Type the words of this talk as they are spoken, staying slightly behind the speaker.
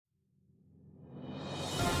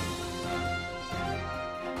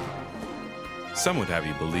Some would have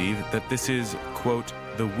you believe that this is, quote,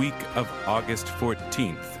 the week of August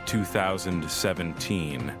 14th,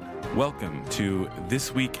 2017. Welcome to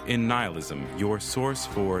This Week in Nihilism, your source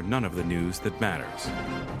for none of the news that matters.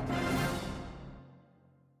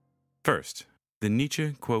 First, the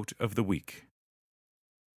Nietzsche quote of the week.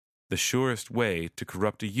 The surest way to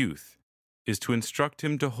corrupt a youth is to instruct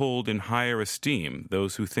him to hold in higher esteem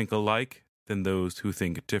those who think alike than those who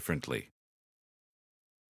think differently.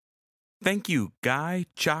 Thank you, Guy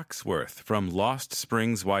Chocksworth from Lost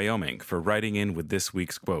Springs, Wyoming, for writing in with this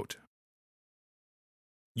week's quote.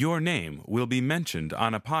 Your name will be mentioned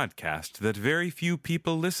on a podcast that very few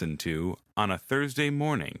people listen to on a Thursday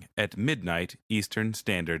morning at midnight Eastern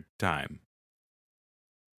Standard Time.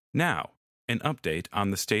 Now, an update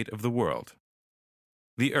on the state of the world.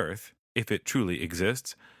 The Earth, if it truly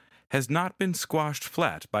exists, has not been squashed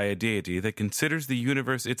flat by a deity that considers the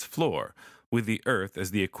universe its floor, with the Earth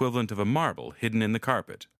as the equivalent of a marble hidden in the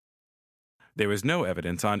carpet. There is no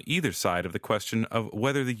evidence on either side of the question of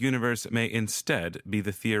whether the universe may instead be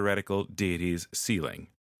the theoretical deity's ceiling.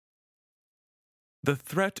 The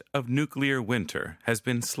threat of nuclear winter has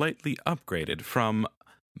been slightly upgraded from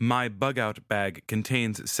 "My bug-out bag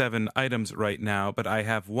contains 7 items right now, but I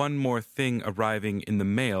have one more thing arriving in the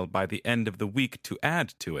mail by the end of the week to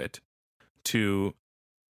add to it," to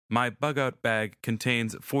 "My bug-out bag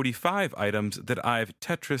contains 45 items that I've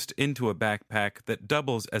Tetrised into a backpack that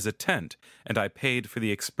doubles as a tent, and I paid for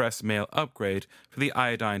the express mail upgrade for the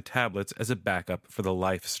iodine tablets as a backup for the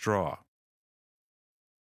life straw."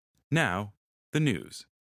 Now, the news.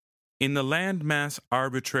 In the landmass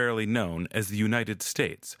arbitrarily known as the United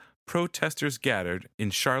States, protesters gathered in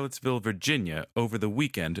Charlottesville, Virginia over the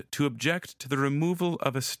weekend to object to the removal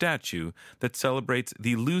of a statue that celebrates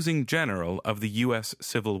the losing general of the U.S.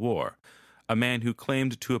 Civil War, a man who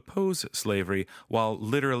claimed to oppose slavery while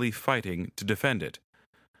literally fighting to defend it.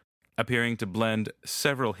 Appearing to blend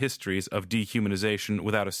several histories of dehumanization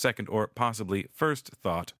without a second or possibly first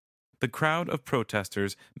thought, the crowd of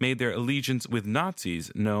protesters made their allegiance with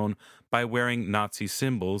Nazis known by wearing Nazi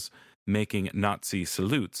symbols, making Nazi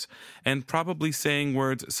salutes, and probably saying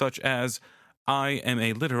words such as, "I am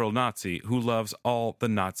a literal Nazi who loves all the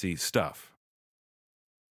Nazi stuff."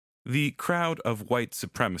 The crowd of white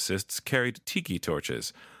supremacists carried tiki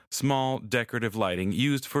torches, small decorative lighting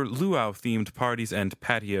used for luau-themed parties and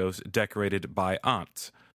patios decorated by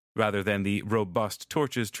aunts, rather than the robust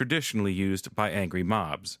torches traditionally used by angry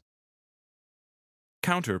mobs.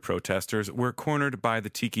 Counter-protesters were cornered by the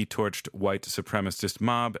tiki-torched white supremacist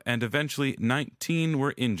mob, and eventually 19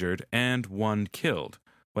 were injured and 1 killed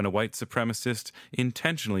when a white supremacist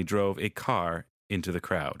intentionally drove a car into the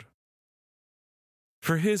crowd.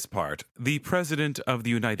 For his part, the President of the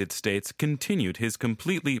United States continued his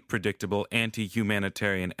completely predictable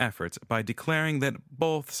anti-humanitarian efforts by declaring that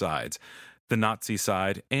both sides, the Nazi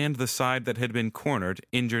side and the side that had been cornered,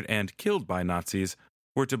 injured, and killed by Nazis,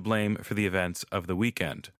 were to blame for the events of the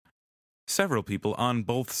weekend. Several people on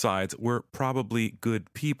both sides were probably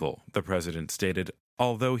good people, the president stated,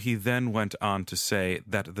 although he then went on to say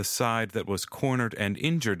that the side that was cornered and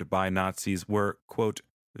injured by Nazis were, quote,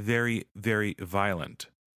 very, very violent,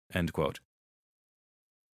 end quote.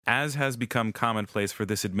 As has become commonplace for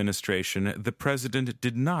this administration, the president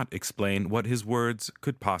did not explain what his words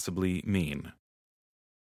could possibly mean.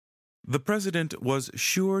 The president was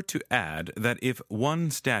sure to add that if one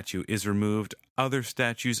statue is removed, other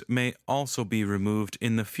statues may also be removed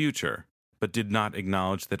in the future, but did not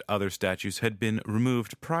acknowledge that other statues had been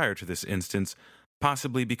removed prior to this instance,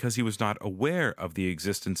 possibly because he was not aware of the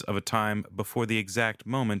existence of a time before the exact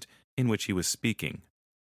moment in which he was speaking.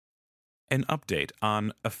 An update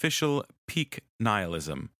on official peak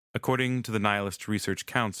nihilism, according to the Nihilist Research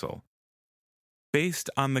Council. Based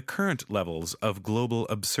on the current levels of global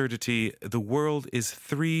absurdity, the world is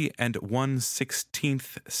 3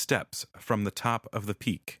 1/16 steps from the top of the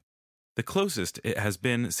peak. The closest it has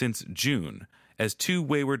been since June, as 2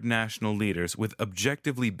 wayward national leaders with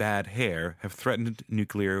objectively bad hair have threatened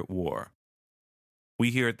nuclear war.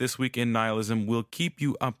 We here at This Week in Nihilism will keep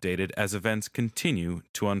you updated as events continue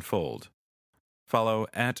to unfold. Follow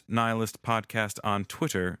 @Nihilist Podcast on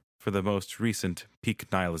Twitter for the most recent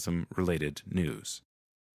peak nihilism-related news.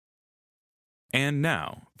 And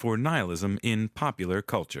now for nihilism in popular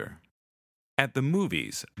culture. At the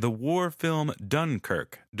movies, the war film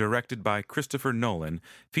Dunkirk, directed by Christopher Nolan,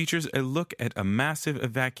 features a look at a massive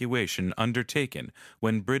evacuation undertaken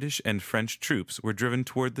when British and French troops were driven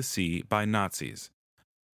toward the sea by Nazis.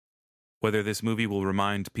 Whether this movie will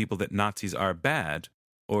remind people that Nazis are bad,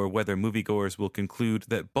 or whether moviegoers will conclude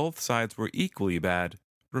that both sides were equally bad,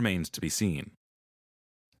 remains to be seen.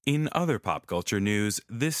 In other pop culture news,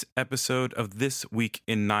 this episode of This Week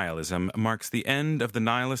in Nihilism marks the end of the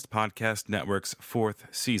Nihilist Podcast Network's 4th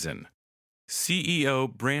season. CEO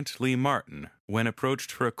Brantley Martin, when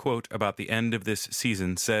approached for a quote about the end of this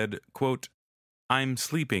season, said, quote, "I'm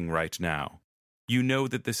sleeping right now. You know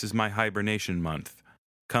that this is my hibernation month.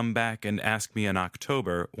 Come back and ask me in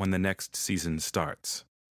October when the next season starts."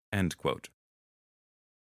 End quote.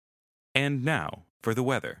 And now for the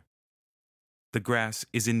weather. The grass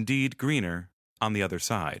is indeed greener on the other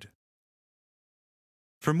side.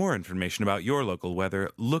 For more information about your local weather,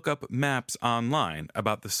 look up maps online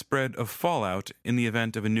about the spread of fallout in the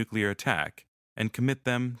event of a nuclear attack and commit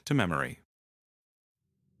them to memory.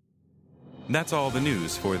 That's all the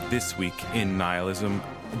news for This Week in Nihilism.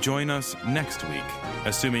 Join us next week,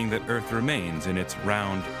 assuming that Earth remains in its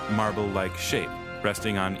round, marble-like shape,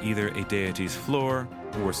 resting on either a deity's floor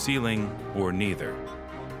or ceiling or neither.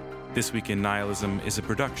 This Week in Nihilism is a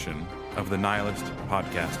production of the Nihilist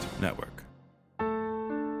Podcast Network.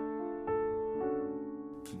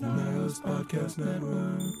 Nihilist Podcast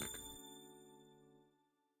Network.